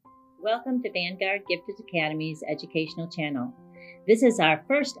Welcome to Vanguard Gifted Academy's educational channel. This is our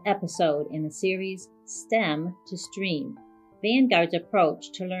first episode in the series STEM to Stream, Vanguard's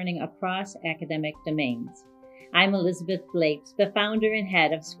approach to learning across academic domains. I'm Elizabeth Blakes, the founder and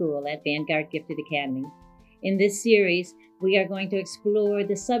head of school at Vanguard Gifted Academy. In this series, we are going to explore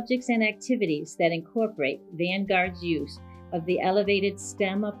the subjects and activities that incorporate Vanguard's use of the elevated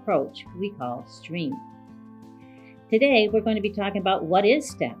STEM approach we call STREAM. Today, we're going to be talking about what is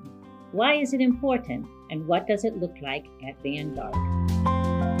STEM, why is it important, and what does it look like at Vanguard?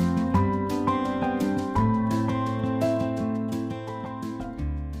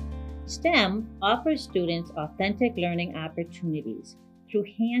 STEM offers students authentic learning opportunities through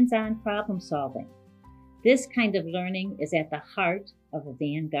hands-on problem solving. This kind of learning is at the heart of a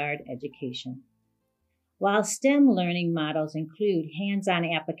Vanguard education. While STEM learning models include hands-on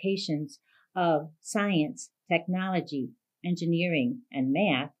applications of science, technology, engineering, and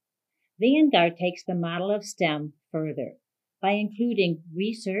math, Vanguard takes the model of STEM further by including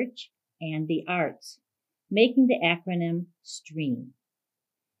research and the arts, making the acronym STREAM.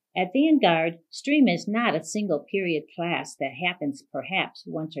 At Vanguard, STREAM is not a single period class that happens perhaps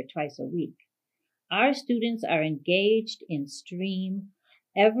once or twice a week. Our students are engaged in STREAM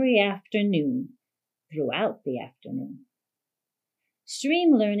every afternoon, throughout the afternoon.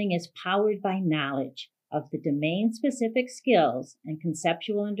 STREAM learning is powered by knowledge of the domain-specific skills and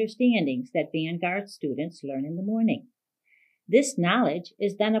conceptual understandings that Vanguard students learn in the morning. This knowledge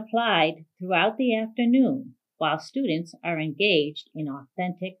is then applied throughout the afternoon while students are engaged in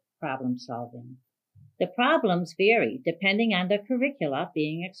authentic problem solving. The problems vary depending on the curricula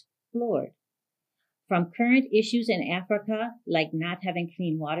being explored. From current issues in Africa, like not having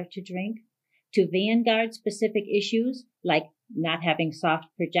clean water to drink, to Vanguard-specific issues like not having soft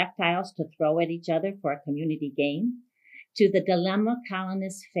projectiles to throw at each other for a community game, to the dilemma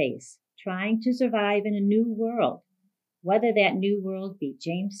colonists face, trying to survive in a new world, whether that new world be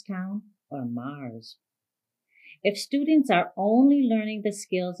Jamestown or Mars. If students are only learning the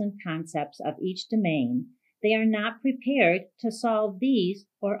skills and concepts of each domain, they are not prepared to solve these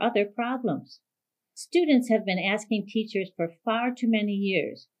or other problems. Students have been asking teachers for far too many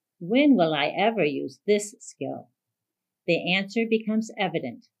years, when will I ever use this skill? The answer becomes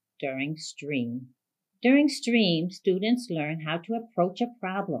evident during STREAM. During STREAM, students learn how to approach a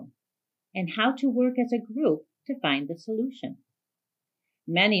problem and how to work as a group to find the solution.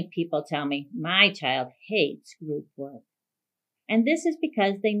 Many people tell me, my child hates group work. And this is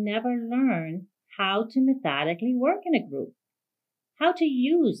because they never learn how to methodically work in a group, how to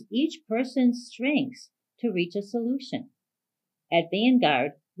use each person's strengths to reach a solution. At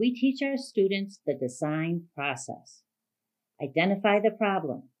Vanguard, we teach our students the design process. Identify the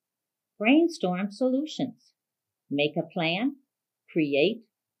problem, brainstorm solutions, make a plan, create,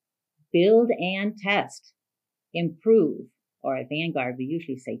 build and test, improve, or at Vanguard we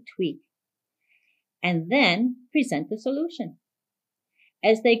usually say tweak, and then present the solution.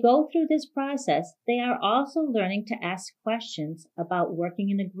 As they go through this process, they are also learning to ask questions about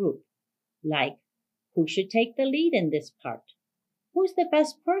working in a group, like, who should take the lead in this part? Who's the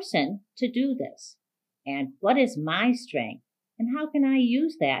best person to do this? And what is my strength? And how can I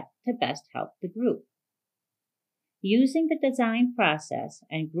use that to best help the group? Using the design process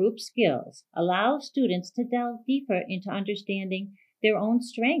and group skills allows students to delve deeper into understanding their own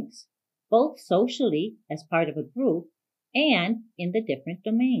strengths, both socially as part of a group and in the different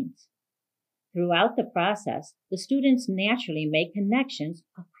domains. Throughout the process, the students naturally make connections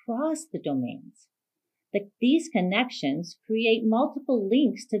across the domains. These connections create multiple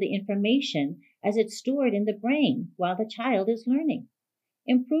links to the information as it's stored in the brain while the child is learning,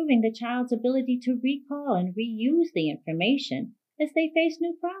 improving the child's ability to recall and reuse the information as they face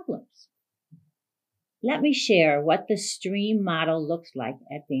new problems. Let me share what the STREAM model looks like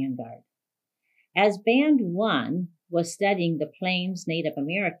at Vanguard. As Band 1 was studying the Plains Native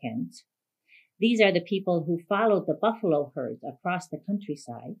Americans, these are the people who followed the buffalo herds across the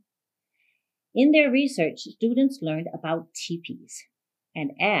countryside. In their research, students learned about teepees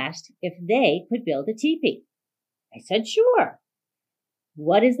and asked if they could build a teepee. I said, sure.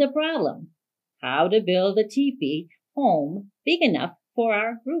 What is the problem? How to build a teepee home big enough for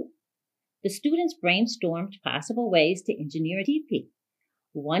our group. The students brainstormed possible ways to engineer a teepee.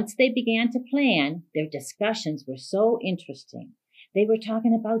 Once they began to plan, their discussions were so interesting. They were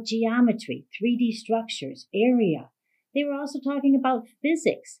talking about geometry, 3D structures, area. They were also talking about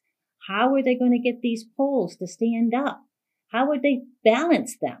physics. How are they going to get these poles to stand up? How would they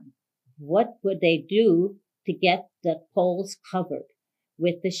balance them? What would they do to get the poles covered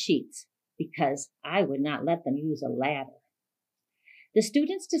with the sheets? Because I would not let them use a ladder. The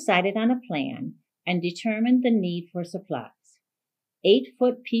students decided on a plan and determined the need for supplies.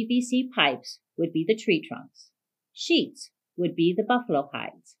 8-foot PVC pipes would be the tree trunks. Sheets would be the buffalo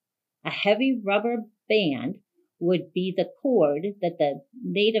hides. A heavy rubber band would be the cord that the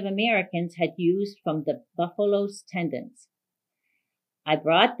Native Americans had used from the buffalo's tendons. I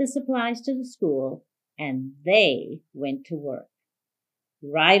brought the supplies to the school, and they went to work.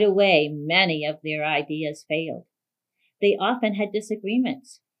 Right away, many of their ideas failed. They often had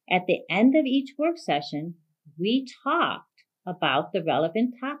disagreements. At the end of each work session, we talked about the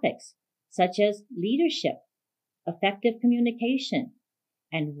relevant topics, such as leadership, effective communication,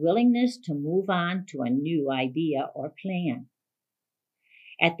 and willingness to move on to a new idea or plan.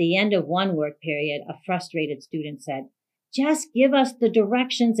 At the end of one work period, a frustrated student said, "Just give us the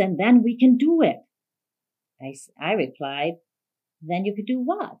directions and then we can do it." I replied, "Then you could do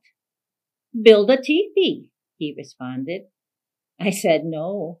what?" "Build a teepee," he responded. I said,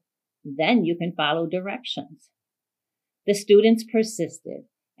 "No, then you can follow directions." The students persisted,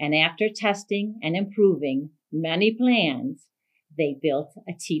 and after testing and improving many plans, they built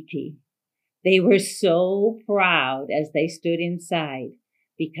a teepee. They were so proud as they stood inside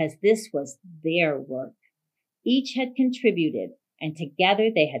because this was their work. Each had contributed, and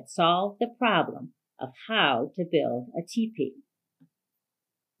together they had solved the problem of how to build a teepee.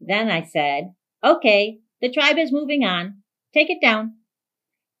 Then I said, "Okay, the tribe is moving on. Take it down.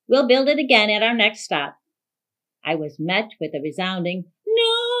 We'll build it again at our next stop." I was met with a resounding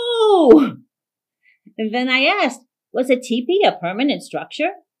 "No!" And then I asked, "Was a teepee a permanent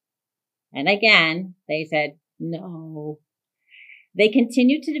structure?" And again, they said no. They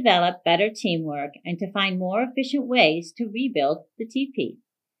continued to develop better teamwork and to find more efficient ways to rebuild the teepee.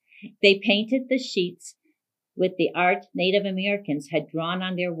 They painted the sheets with the art Native Americans had drawn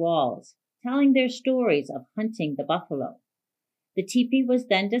on their walls, telling their stories of hunting the buffalo. The teepee was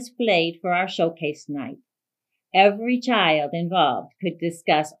then displayed for our showcase night. Every child involved could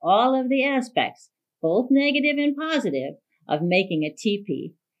discuss all of the aspects, both negative and positive, of making a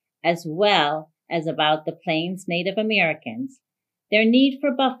teepee, as well as about the Plains Native Americans, their need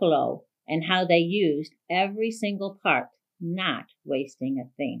for buffalo, and how they used every single part, not wasting a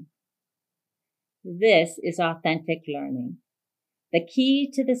thing. This is authentic learning. The key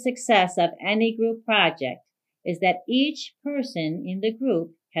to the success of any group project is that each person in the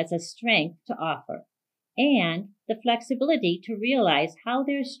group has a strength to offer and the flexibility to realize how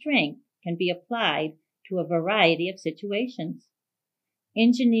their strength can be applied to a variety of situations.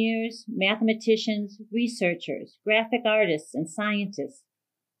 Engineers, mathematicians, researchers, graphic artists, and scientists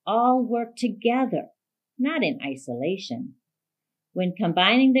all work together, not in isolation. When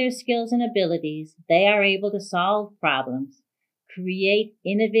combining their skills and abilities, they are able to solve problems, create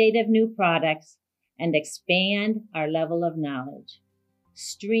innovative new products, and expand our level of knowledge.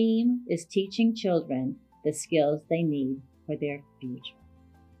 STREAM is teaching children the skills they need for their future.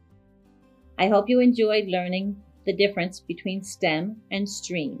 I hope you enjoyed learning the difference between STEM and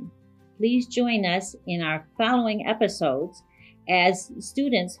STREAM. Please join us in our following episodes as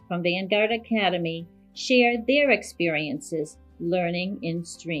students from Vanguard Academy share their experiences learning in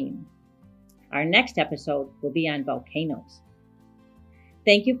STREAM. Our next episode will be on volcanoes.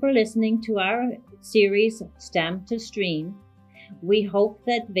 Thank you for listening to our series, STEM to STREAM. We hope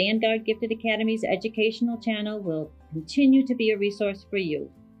that Vanguard Gifted Academy's educational channel will continue to be a resource for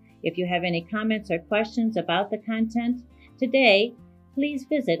you. If you have any comments or questions about the content today, please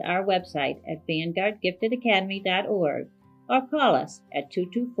visit our website at vanguardgiftedacademy.org or call us at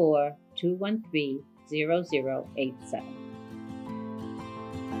 224-213-0087.